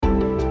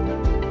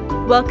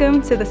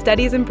Welcome to the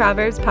Studies in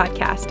Proverbs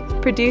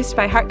podcast, produced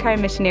by Heartcry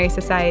Missionary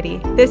Society.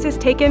 This is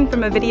taken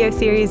from a video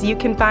series you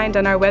can find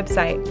on our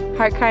website,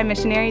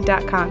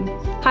 heartcrymissionary.com.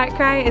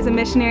 Heartcry is a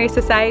missionary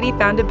society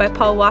founded by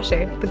Paul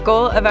Washer. The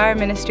goal of our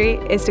ministry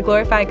is to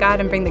glorify God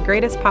and bring the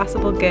greatest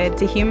possible good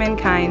to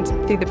humankind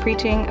through the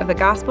preaching of the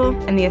gospel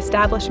and the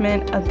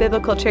establishment of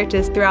biblical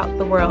churches throughout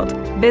the world.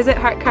 Visit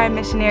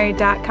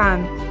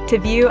heartcrymissionary.com to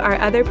view our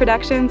other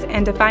productions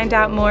and to find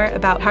out more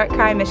about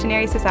Heartcry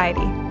Missionary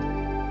Society.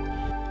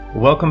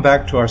 Welcome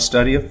back to our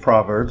study of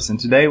Proverbs, and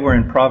today we're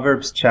in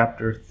Proverbs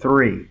chapter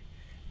 3,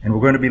 and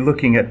we're going to be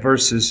looking at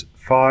verses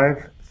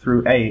 5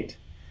 through 8,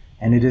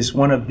 and it is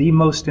one of the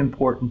most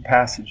important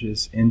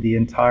passages in the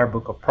entire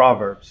book of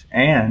Proverbs,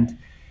 and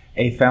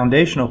a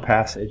foundational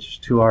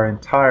passage to our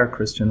entire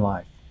Christian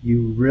life.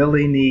 You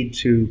really need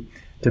to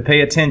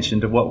pay attention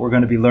to what we're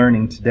going to be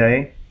learning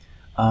today,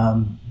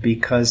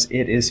 because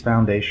it is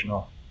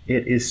foundational.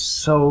 It is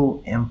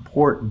so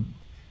important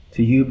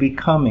to you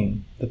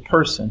becoming the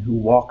person who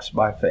walks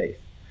by faith.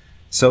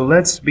 So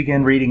let's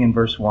begin reading in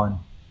verse 1.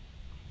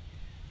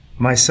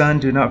 My son,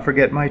 do not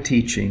forget my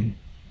teaching,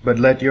 but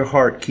let your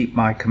heart keep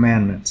my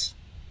commandments.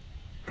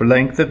 For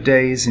length of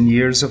days and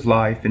years of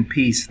life and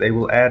peace they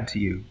will add to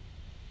you.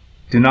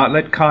 Do not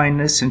let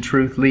kindness and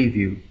truth leave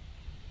you.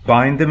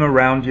 Bind them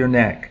around your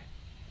neck.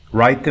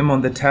 Write them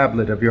on the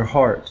tablet of your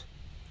heart,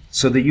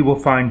 so that you will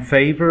find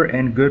favor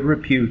and good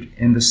repute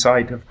in the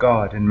sight of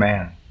God and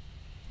man.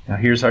 Now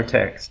here's our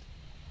text.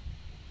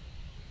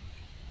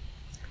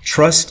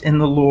 Trust in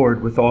the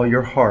Lord with all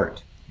your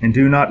heart, and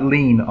do not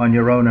lean on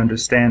your own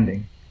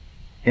understanding.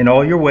 In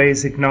all your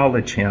ways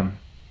acknowledge him,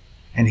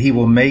 and he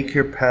will make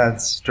your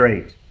paths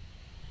straight.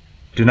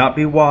 Do not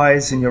be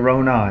wise in your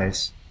own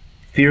eyes.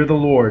 Fear the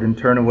Lord and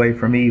turn away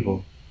from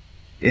evil.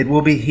 It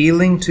will be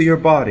healing to your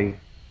body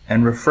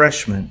and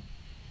refreshment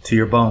to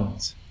your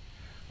bones.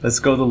 Let's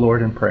go to the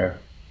Lord in prayer.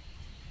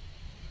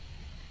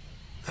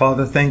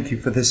 Father, thank you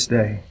for this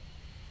day.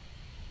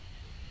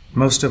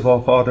 Most of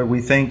all, Father,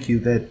 we thank you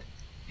that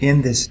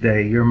in this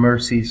day your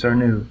mercies are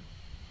new,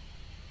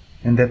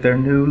 and that they're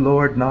new,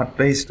 Lord, not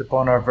based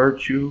upon our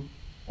virtue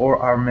or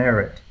our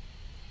merit,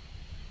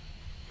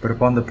 but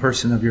upon the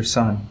person of your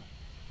Son.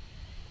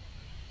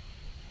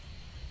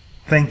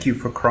 Thank you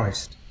for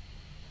Christ.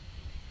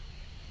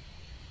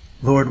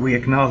 Lord, we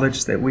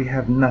acknowledge that we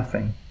have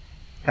nothing,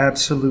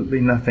 absolutely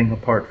nothing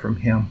apart from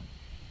him.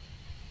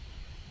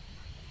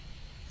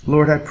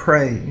 Lord, I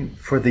pray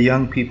for the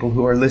young people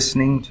who are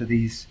listening to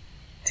these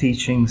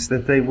teachings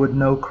that they would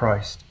know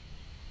Christ.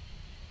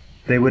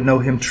 They would know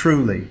him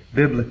truly,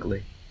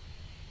 biblically.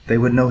 They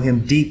would know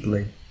him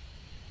deeply.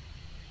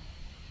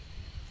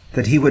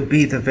 That he would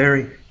be the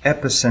very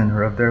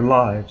epicenter of their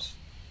lives.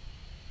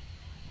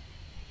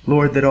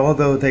 Lord, that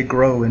although they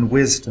grow in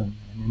wisdom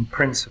and in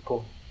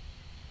principle,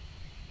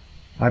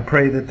 I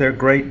pray that their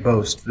great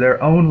boast,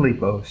 their only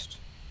boast,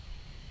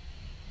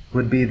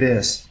 would be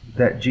this,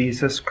 that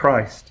Jesus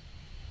Christ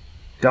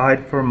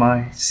died for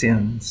my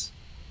sins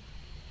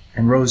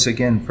and rose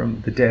again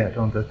from the dead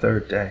on the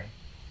third day.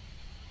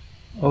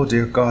 Oh,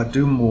 dear God,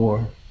 do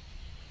more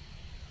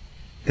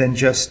than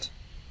just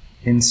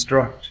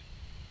instruct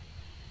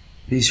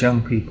these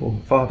young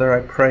people. Father, I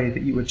pray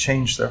that you would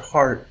change their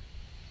heart,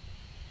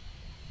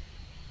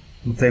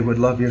 that they would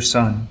love your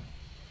Son,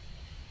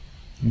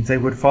 and they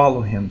would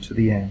follow him to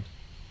the end.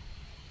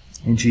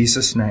 In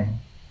Jesus' name,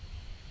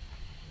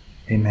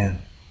 amen.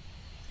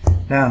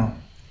 Now,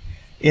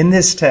 in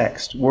this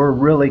text, we're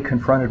really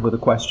confronted with a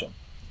question.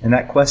 And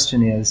that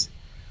question is,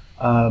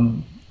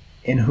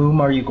 in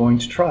whom are you going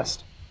to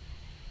trust?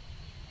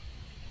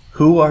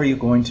 Who are you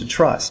going to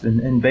trust?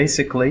 And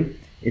basically,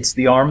 it's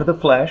the arm of the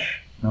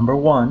flesh, number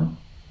one,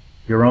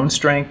 your own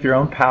strength, your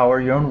own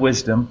power, your own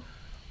wisdom,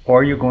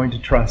 or you're going to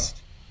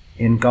trust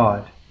in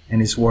God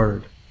and his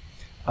word.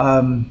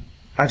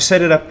 I've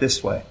set it up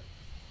this way.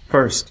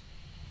 First,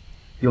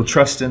 you'll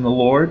trust in the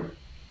Lord,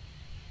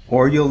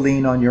 or you'll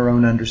lean on your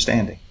own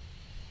understanding.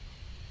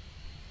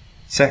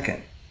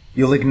 Second,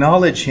 you'll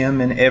acknowledge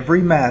him in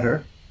every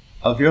matter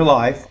of your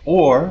life,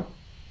 or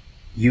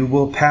you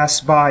will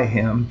pass by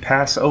him,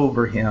 pass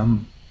over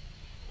him,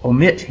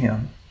 omit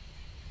him,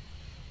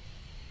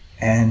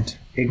 and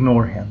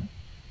ignore him.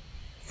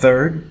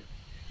 Third,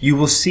 you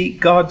will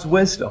seek God's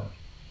wisdom,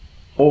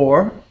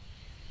 or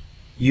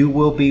you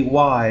will be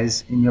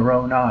wise in your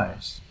own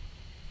eyes.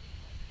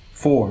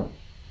 4,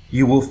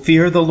 you will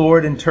fear the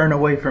Lord and turn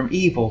away from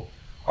evil,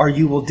 or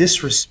you will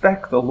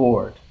disrespect the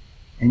Lord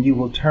and you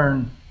will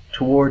turn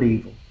toward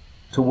evil,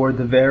 toward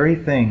the very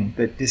thing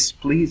that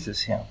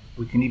displeases him.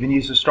 We can even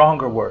use a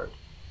stronger word,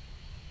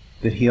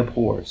 that he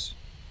abhors.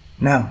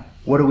 Now,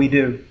 what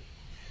do?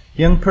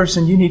 Young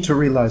person, you need to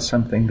realize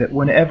something, that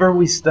whenever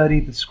we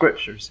study the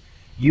Scriptures,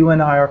 you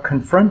and I are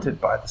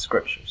confronted by the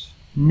Scriptures.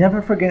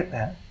 Never forget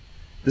that.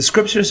 The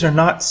Scriptures are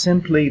not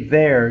simply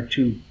there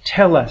to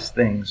tell us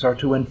things or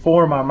to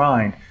inform our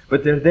mind,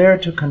 but they're there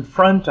to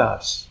confront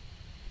us,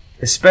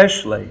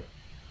 especially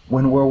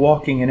when we're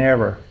walking in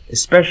error,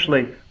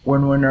 especially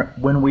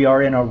when we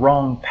are in a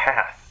wrong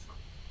path.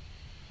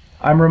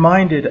 I'm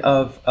reminded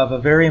of a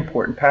very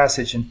important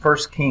passage in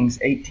 1 Kings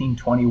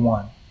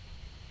 18:21.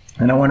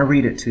 And I want to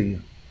read it to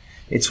you.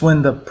 It's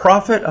when the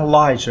prophet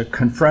Elijah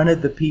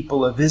confronted the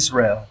people of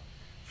Israel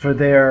for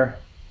their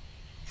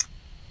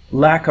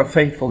lack of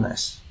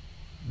faithfulness,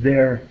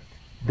 their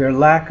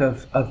lack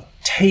of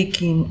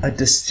taking a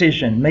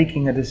decision,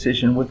 making a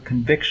decision with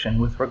conviction,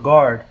 with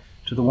regard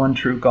to the one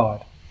true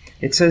God.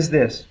 It says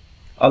this,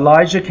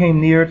 Elijah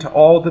came near to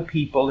all the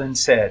people and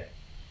said,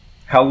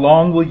 "How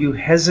long will you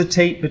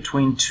hesitate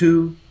between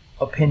two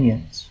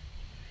opinions?"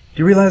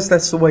 Do you realize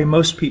that's the way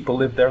most people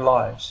live their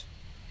lives?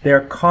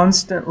 They're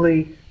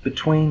constantly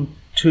between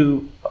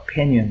two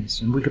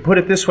opinions. And we could put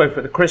it this way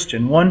for the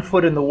Christian: one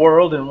foot in the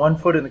world and one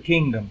foot in the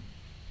kingdom.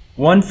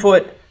 One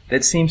foot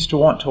that seems to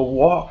want to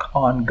walk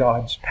on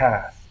God's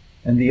path,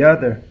 and the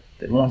other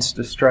that wants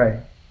to stray.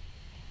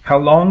 How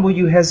long will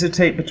you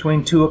hesitate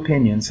between two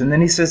opinions? And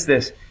then he says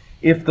this,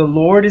 if the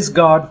Lord is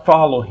God,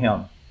 follow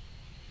him.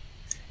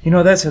 You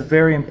know, that's a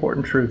very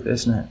important truth,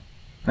 isn't it?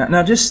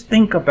 Now just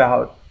think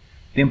about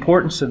the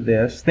importance of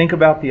this. Think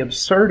about the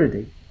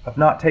absurdity of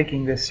not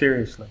taking this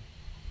seriously.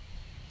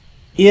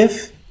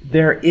 If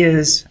there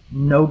is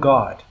no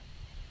God,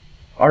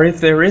 or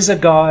if there is a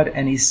God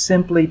and he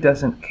simply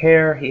doesn't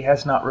care, he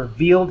has not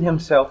revealed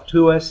himself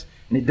to us,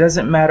 and it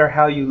doesn't matter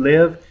how you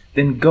live,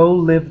 then go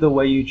live the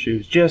way you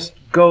choose. Just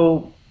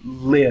go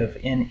live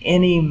in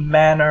any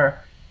manner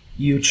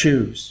you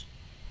choose.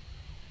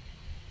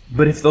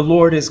 But if the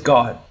Lord is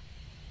God,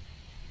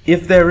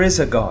 if there is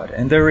a God,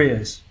 and there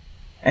is,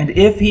 and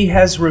if he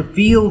has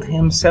revealed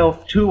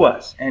himself to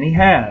us, and he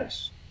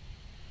has,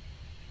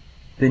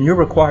 then you're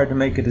required to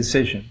make a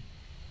decision.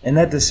 And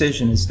that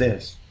decision is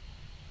this.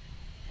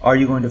 Are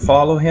you going to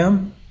follow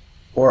him,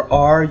 or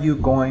are you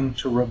going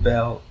to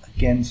rebel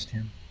against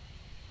him?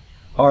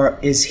 Or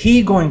is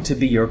he going to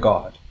be your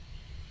God?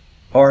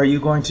 Or are you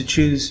going to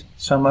choose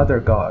some other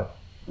God,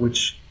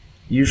 which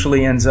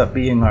usually ends up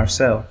being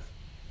ourselves?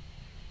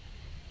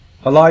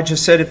 Elijah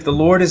said, if the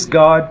Lord is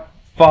God,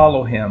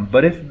 follow him.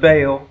 But if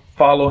Baal,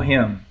 follow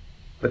him.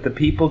 But the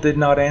people did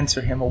not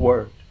answer him a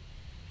word.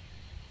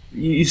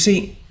 You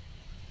see,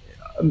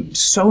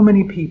 so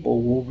many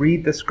people will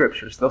read the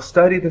Scriptures. They'll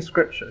study the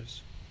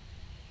Scriptures.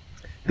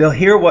 They'll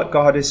hear what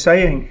God is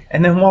saying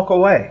and then walk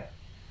away.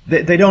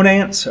 They don't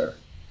answer.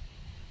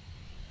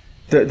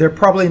 They're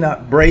probably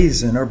not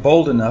brazen or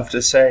bold enough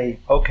to say,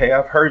 okay,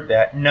 I've heard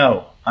that.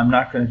 No, I'm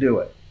not going to do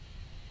it.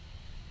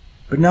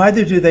 But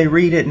neither do they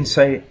read it and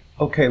say,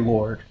 okay,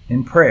 Lord,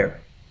 in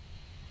prayer,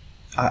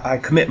 I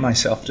commit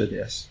myself to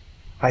this.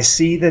 I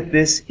see that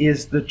this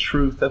is the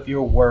truth of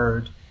your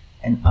word,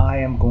 and I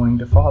am going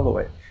to follow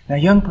it. Now,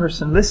 young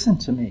person, listen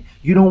to me.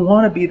 You don't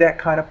want to be that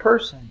kind of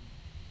person.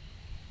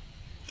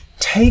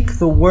 Take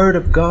the word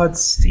of God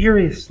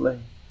seriously.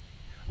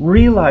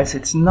 Realize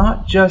it's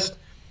not just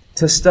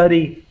to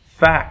study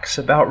facts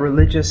about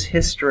religious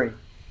history.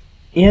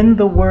 In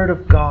the Word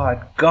of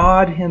God,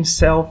 God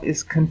Himself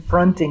is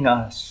confronting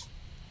us.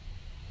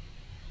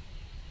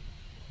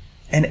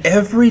 And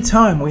every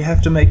time we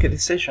have to make a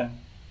decision.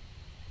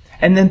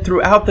 And then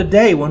throughout the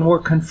day, when we're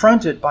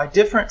confronted by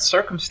different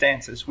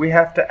circumstances, we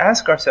have to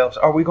ask ourselves,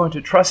 are we going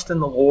to trust in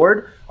the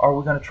Lord, or are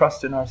we going to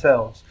trust in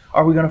ourselves?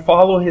 Are we going to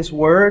follow His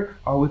Word,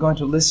 or are we going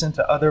to listen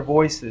to other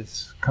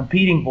voices,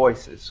 competing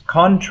voices,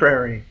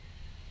 contrary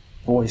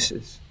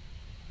voices?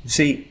 You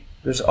see,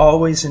 there's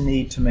always a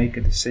need to make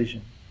a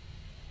decision.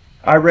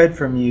 I read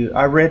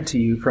to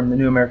you from the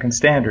New American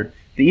Standard.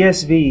 The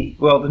ESV,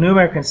 the New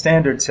American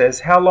Standard says,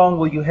 how long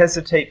will you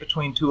hesitate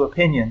between two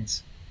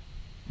opinions?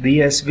 The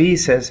ESV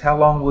says, how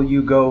long will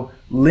you go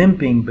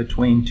limping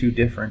between two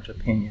different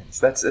opinions?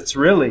 That's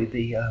really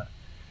the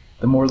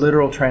more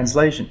literal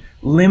translation.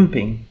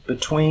 Limping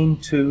between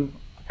two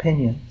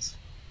opinions.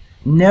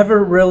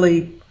 Never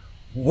really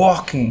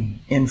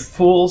walking in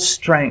full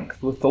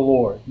strength with the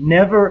Lord.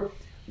 Never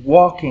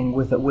walking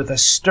with a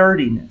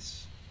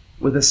sturdiness,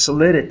 with a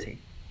solidity,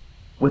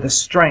 with a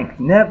strength.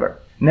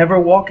 Never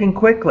walking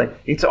quickly.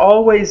 It's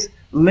always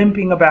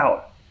limping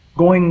about,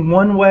 going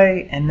one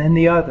way and then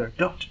the other.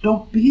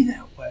 Don't be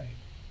that way.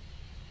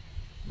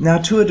 Now,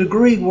 to a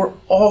degree, we're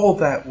all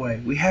that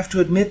way. We have to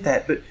admit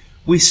that, but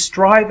we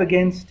strive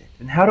against it.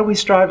 And how do we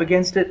strive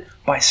against it?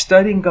 By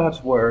studying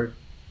God's Word,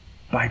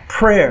 by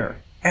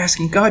prayer,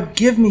 asking God,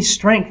 give me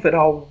strength that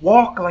I'll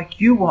walk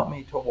like you want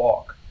me to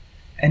walk.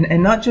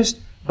 And not just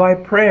by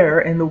prayer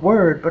and the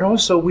Word, but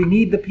also we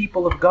need the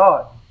people of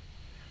God.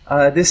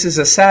 This is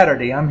a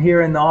Saturday. I'm here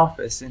in the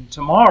office, and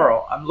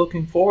tomorrow I'm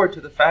looking forward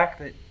to the fact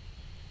that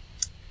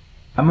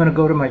I'm going to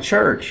go to my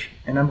church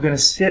and I'm going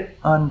to sit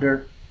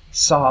under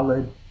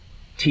solid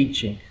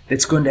teaching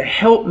that's going to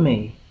help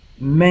me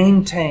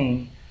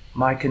maintain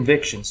my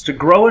convictions, to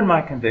grow in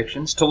my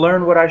convictions, to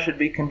learn what I should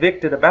be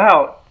convicted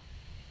about,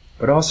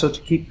 but also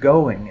to keep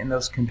going in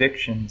those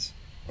convictions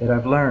that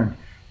I've learned.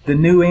 The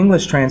New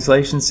English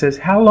Translation says,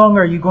 how long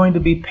are you going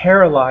to be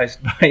paralyzed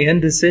by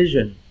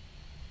indecision?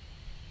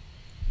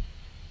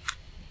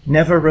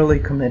 Never really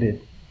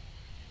committed.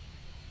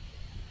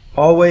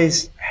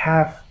 Always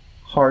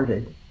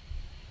half-hearted.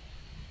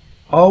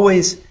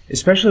 Always,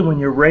 especially when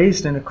you're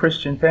raised in a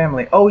Christian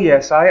family, oh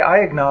yes, I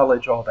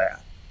acknowledge all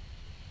that.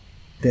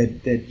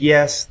 That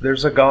yes,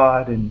 there's a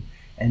God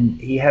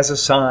and He has a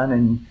Son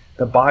and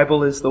the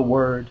Bible is the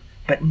Word,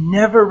 but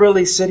never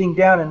really sitting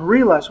down and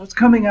realize what's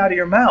coming out of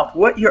your mouth,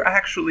 what you're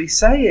actually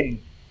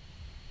saying.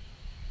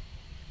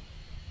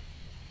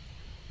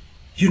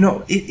 You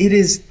know, it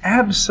is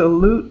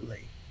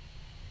absolutely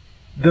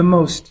the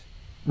most,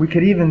 we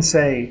could even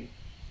say,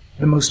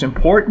 the most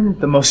important,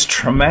 the most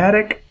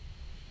traumatic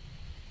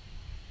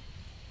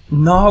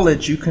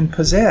knowledge you can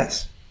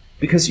possess.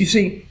 Because you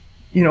see,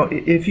 you know,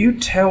 if you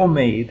tell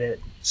me that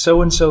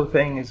so-and-so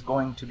thing is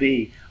going to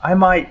be, I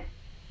might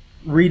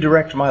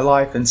redirect my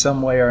life in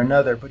some way or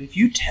another. But if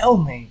you tell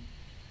me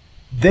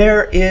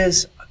there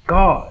is a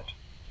God,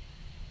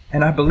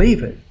 and I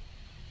believe it,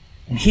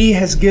 and He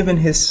has given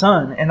His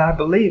Son, and I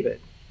believe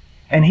it,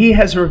 and He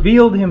has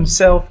revealed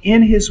Himself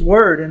in His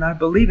Word, and I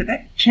believe it,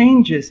 that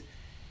changes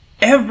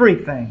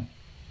everything.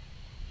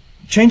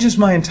 It changes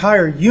my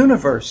entire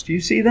universe. Do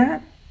you see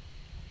that?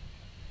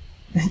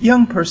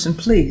 Young person,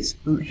 please,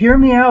 hear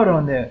me out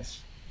on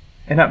this.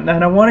 And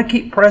I want to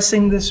keep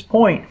pressing this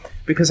point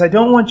because I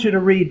don't want you to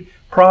read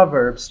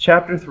Proverbs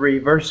chapter 3,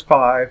 verse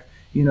 5,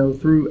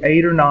 through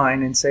 8 or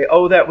 9 and say,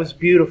 oh, that was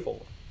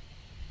beautiful.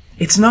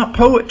 It's not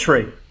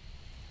poetry.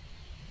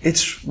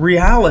 It's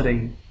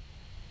reality.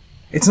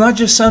 It's not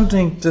just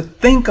something to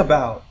think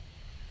about.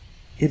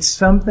 It's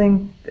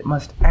something that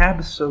must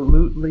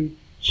absolutely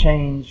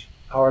change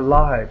our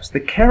lives. The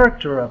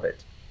character of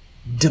it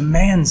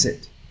demands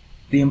it.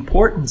 The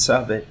importance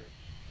of it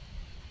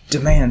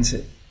demands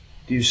it.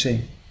 Do you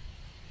see?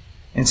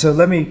 And so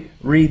let me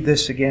read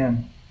this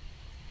again.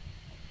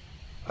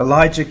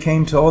 Elijah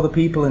came to all the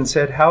people and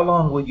said, how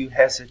long will you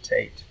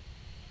hesitate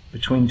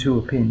between two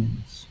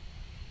opinions?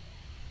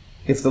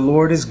 If the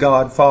Lord is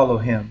God, follow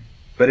Him.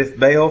 But if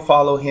Baal,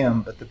 follow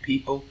him. But the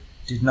people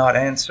did not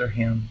answer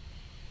him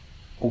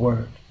a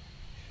word.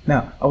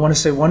 Now, I want to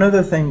say one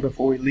other thing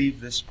before we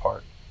leave this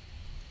part.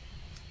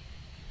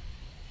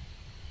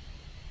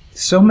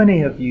 So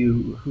many of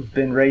you who've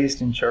been raised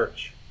in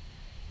church,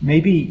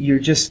 maybe you're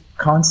just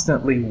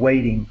constantly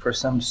waiting for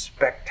some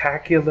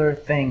spectacular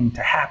thing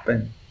to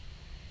happen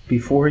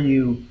before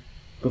you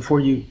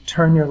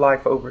turn your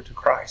life over to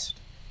Christ.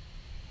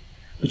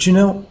 But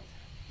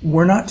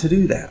we're not to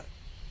do that.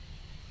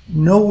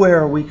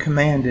 Nowhere are we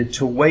commanded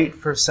to wait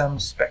for some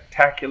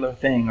spectacular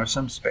thing or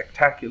some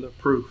spectacular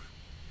proof.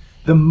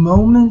 The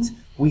moment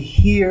we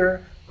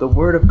hear the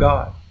Word of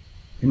God,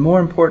 and more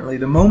importantly,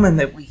 the moment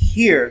that we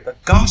hear the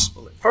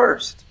gospel at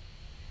first,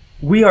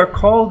 we are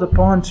called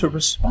upon to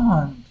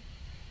respond.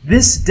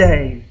 This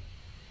day.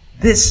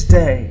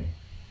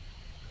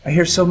 I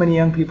hear so many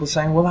young people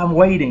saying, well, I'm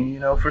waiting,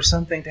 for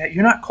something to happen.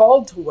 You're not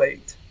called to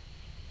wait.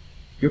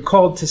 You're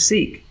called to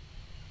seek.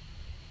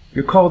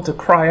 You're called to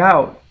cry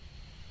out.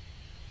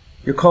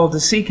 You're called to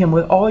seek Him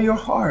with all your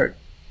heart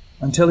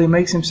until He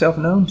makes Himself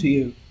known to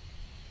you.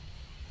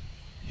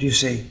 Do you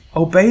see?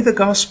 Obey the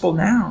gospel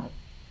now.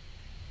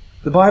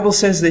 The Bible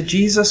says that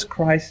Jesus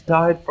Christ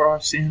died for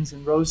our sins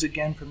and rose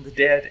again from the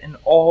dead, and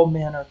all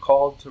men are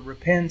called to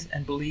repent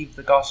and believe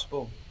the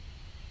gospel.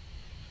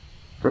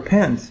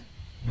 Repent,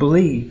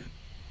 believe,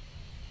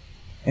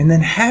 and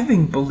then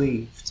having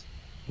believed,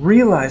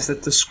 realize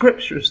that the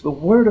Scriptures, the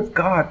Word of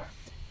God,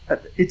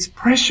 it's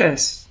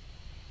precious.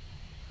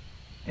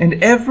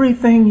 And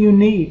everything you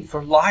need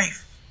for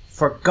life,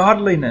 for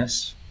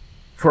godliness,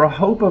 for a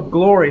hope of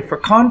glory, for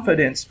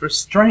confidence, for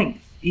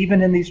strength,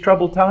 even in these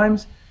troubled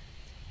times,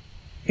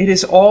 it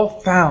is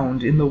all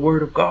found in the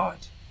Word of God,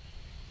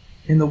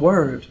 in the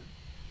Word.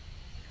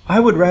 I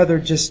would rather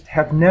just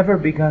have never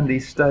begun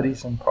these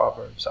studies in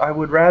Proverbs. I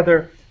would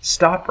rather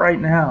stop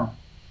right now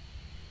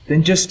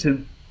than just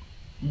to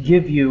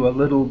give you a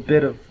little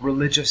bit of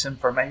religious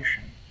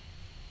information.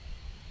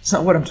 It's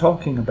not what I'm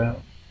talking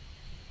about.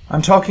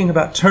 I'm talking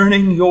about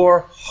turning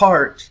your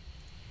heart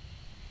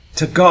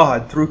to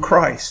God through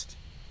Christ.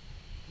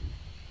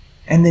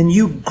 And then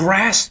you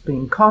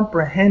grasping,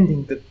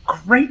 comprehending the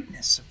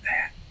greatness of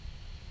that.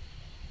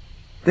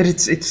 That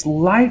it's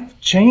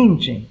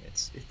life-changing.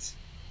 It's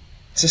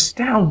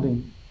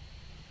astounding.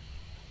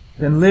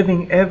 Then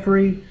living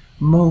every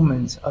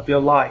moment of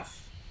your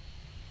life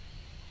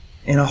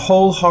in a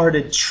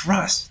wholehearted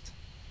trust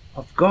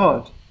of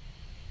God.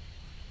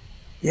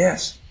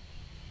 Yes.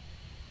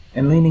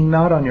 And leaning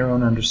not on your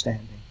own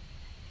understanding,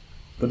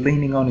 but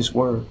leaning on His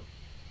Word.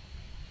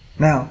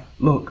 Now,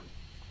 look,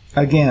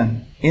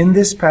 again, in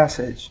this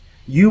passage,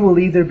 you will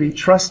either be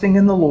trusting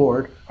in the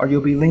Lord or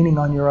you'll be leaning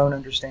on your own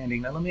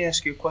understanding. Now, let me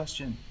ask you a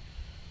question.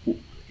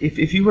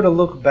 If you were to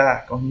look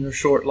back on your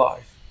short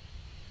life,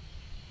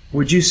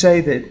 would you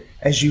say that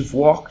as you've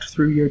walked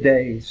through your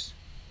days,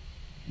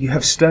 you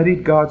have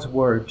studied God's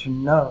Word to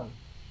know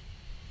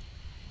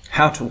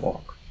how to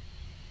walk,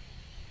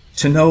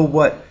 to know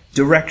what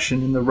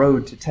direction in the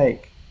road to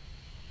take?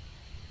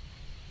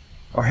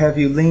 Or have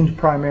you leaned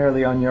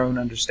primarily on your own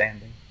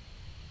understanding?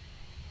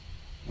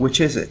 Which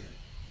is it?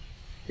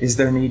 Is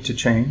there need to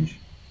change?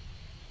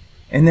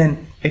 And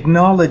then,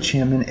 Acknowledge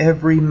Him in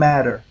every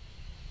matter.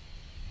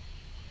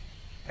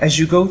 As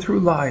you go through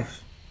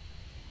life,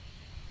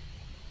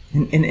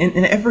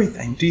 in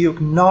everything, do you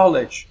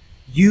acknowledge,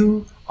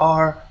 you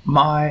are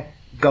my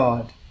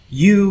God.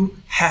 You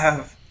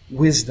have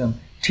wisdom.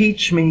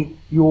 Teach me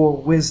your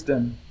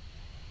wisdom.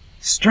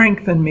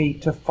 Strengthen me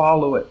to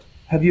follow it.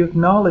 Have you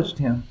acknowledged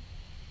Him?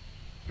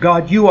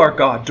 God, you are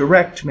God.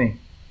 Direct me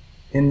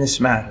in this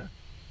matter.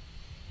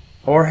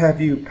 Or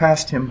have you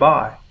passed Him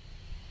by,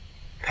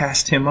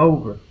 passed Him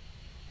over,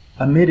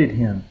 omitted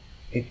Him,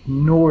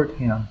 ignored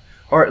Him?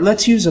 Or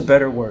let's use a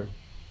better word.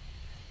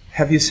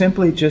 Have you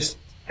simply just,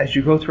 as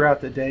you go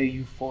throughout the day,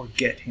 you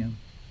forget Him?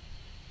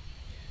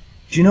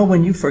 Do you know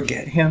when you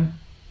forget Him,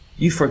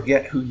 you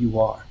forget who you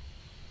are?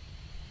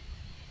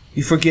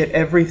 You forget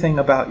everything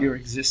about your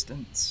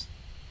existence.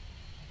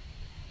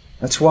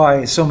 That's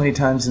why so many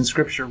times in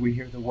Scripture we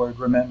hear the word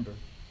remember.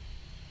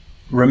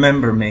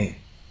 Remember me.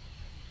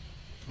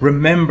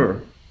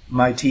 Remember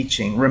my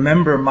teaching.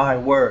 Remember my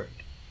word.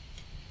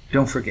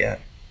 Don't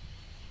forget.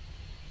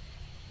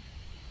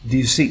 Do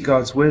you seek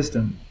God's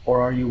wisdom,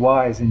 or are you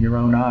wise in your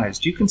own eyes?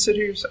 Do you consider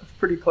yourself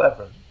pretty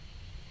clever?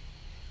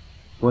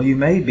 Well, you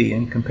may be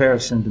in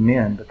comparison to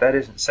men, but that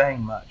isn't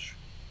saying much.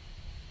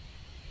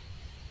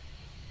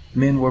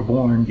 Men were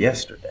born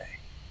yesterday.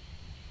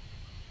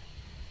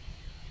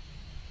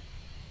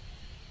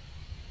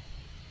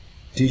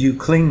 Do you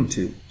cling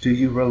to, do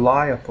you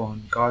rely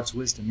upon God's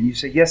wisdom? And you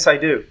say, yes, I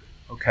do.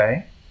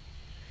 Okay.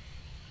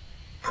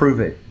 Prove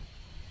it.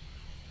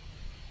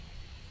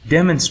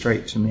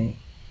 Demonstrate to me.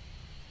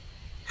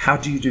 How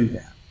do you do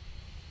that?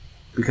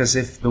 Because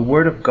if the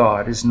Word of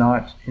God is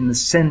not in the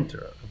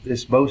center of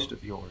this boast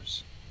of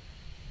yours,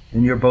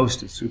 then your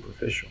boast is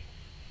superficial.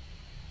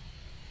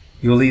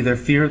 You'll either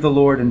fear the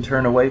Lord and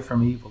turn away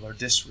from evil, or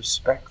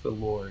disrespect the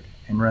Lord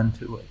and run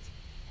to it.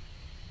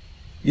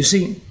 You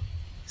see,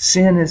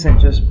 sin isn't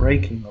just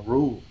breaking a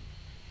rule.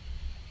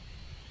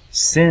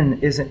 Sin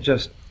isn't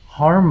just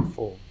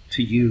harmful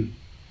to you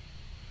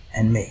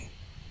and me.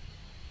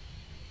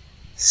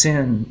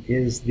 Sin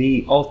is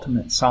the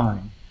ultimate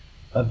sign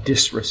of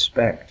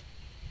disrespect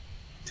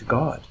to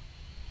God.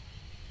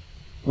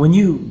 When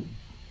you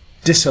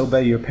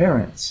disobey your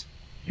parents,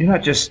 you're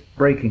not just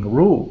breaking a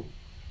rule.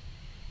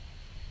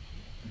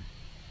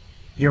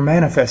 You're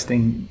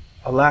manifesting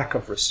a lack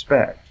of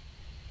respect,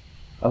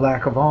 a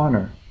lack of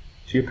honor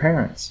to your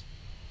parents.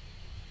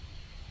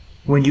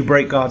 When you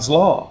break God's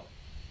law,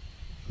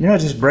 you're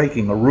not just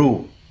breaking a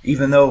rule,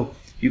 even though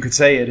you could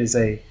say it is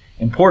an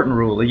important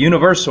rule, a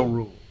universal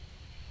rule.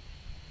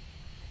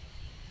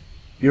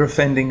 You're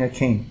offending a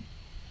king.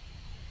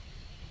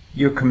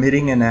 You're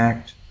committing an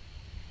act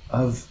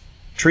of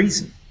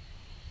treason.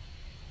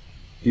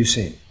 You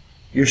see,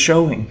 you're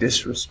showing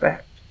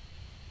disrespect.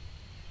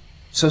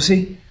 So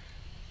see,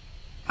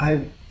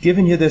 I've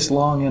given you this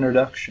long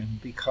introduction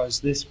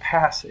because this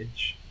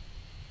passage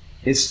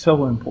is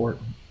so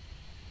important.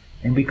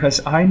 And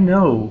because I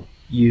know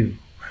you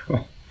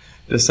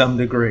to some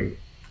degree.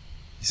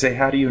 You say,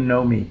 how do you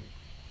know me,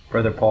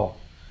 Brother Paul?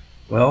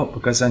 Well,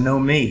 because I know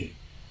me.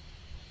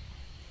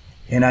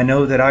 And I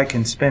know that I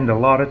can spend a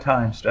lot of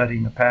time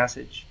studying a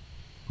passage,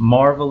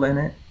 marvel in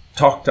it,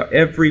 talk to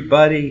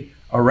everybody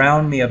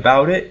around me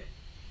about it,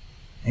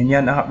 and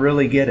yet not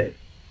really get it.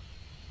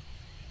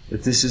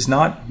 That this is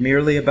not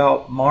merely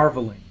about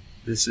marveling.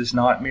 This is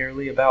not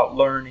merely about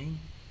learning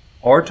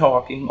or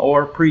talking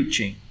or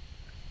preaching.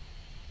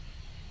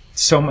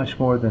 It's so much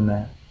more than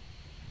that.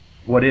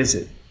 What is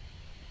it?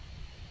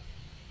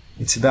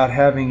 It's about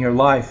having your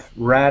life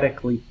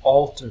radically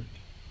altered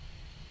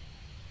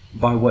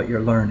by what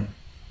you're learning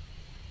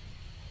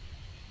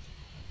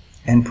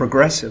and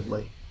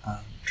progressively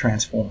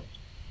transformed.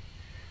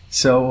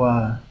 So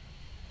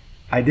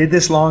I did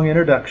this long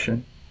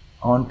introduction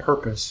on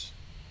purpose.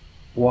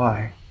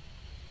 Why?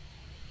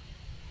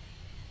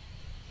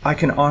 I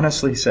can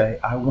honestly say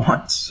I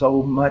want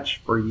so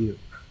much for you.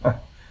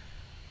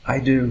 I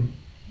do.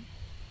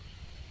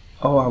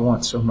 Oh, I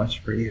want so much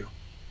for you.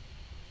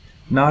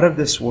 Not of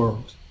this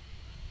world,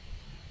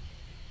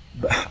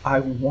 but I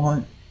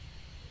want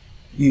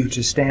you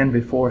to stand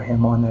before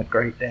Him on that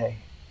great day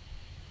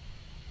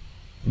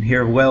and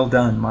hear, well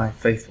done, my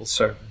faithful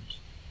servant.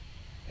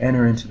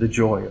 Enter into the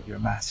joy of your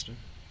master.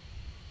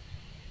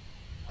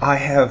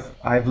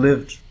 I've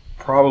lived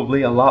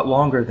probably a lot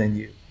longer than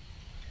you.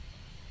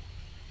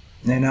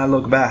 And I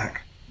look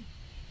back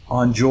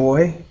on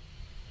joy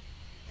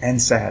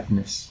and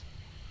sadness.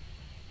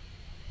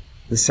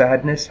 The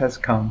sadness has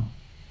come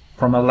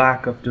from a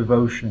lack of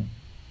devotion.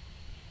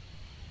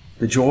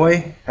 The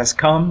joy has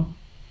come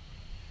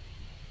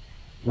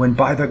when,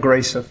 by the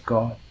grace of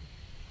God,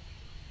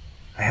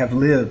 I have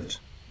lived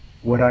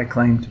what I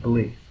claim to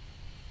believe.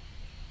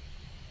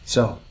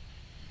 So,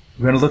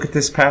 we're going to look at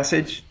this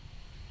passage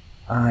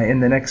in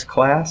the next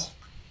class,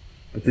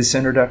 but this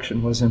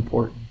introduction was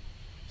important,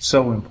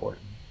 so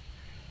important.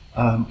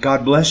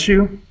 God bless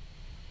you,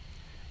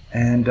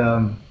 and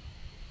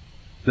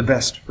the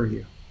best for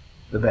you,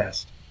 the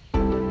best.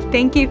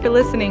 Thank you for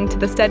listening to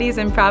the Studies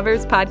in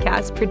Proverbs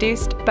podcast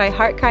produced by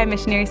Heart Cry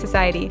Missionary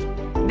Society.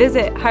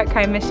 Visit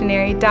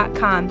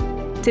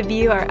heartcrymissionary.com to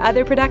view our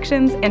other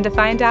productions and to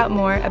find out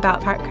more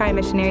about Heart Cry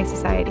Missionary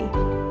Society.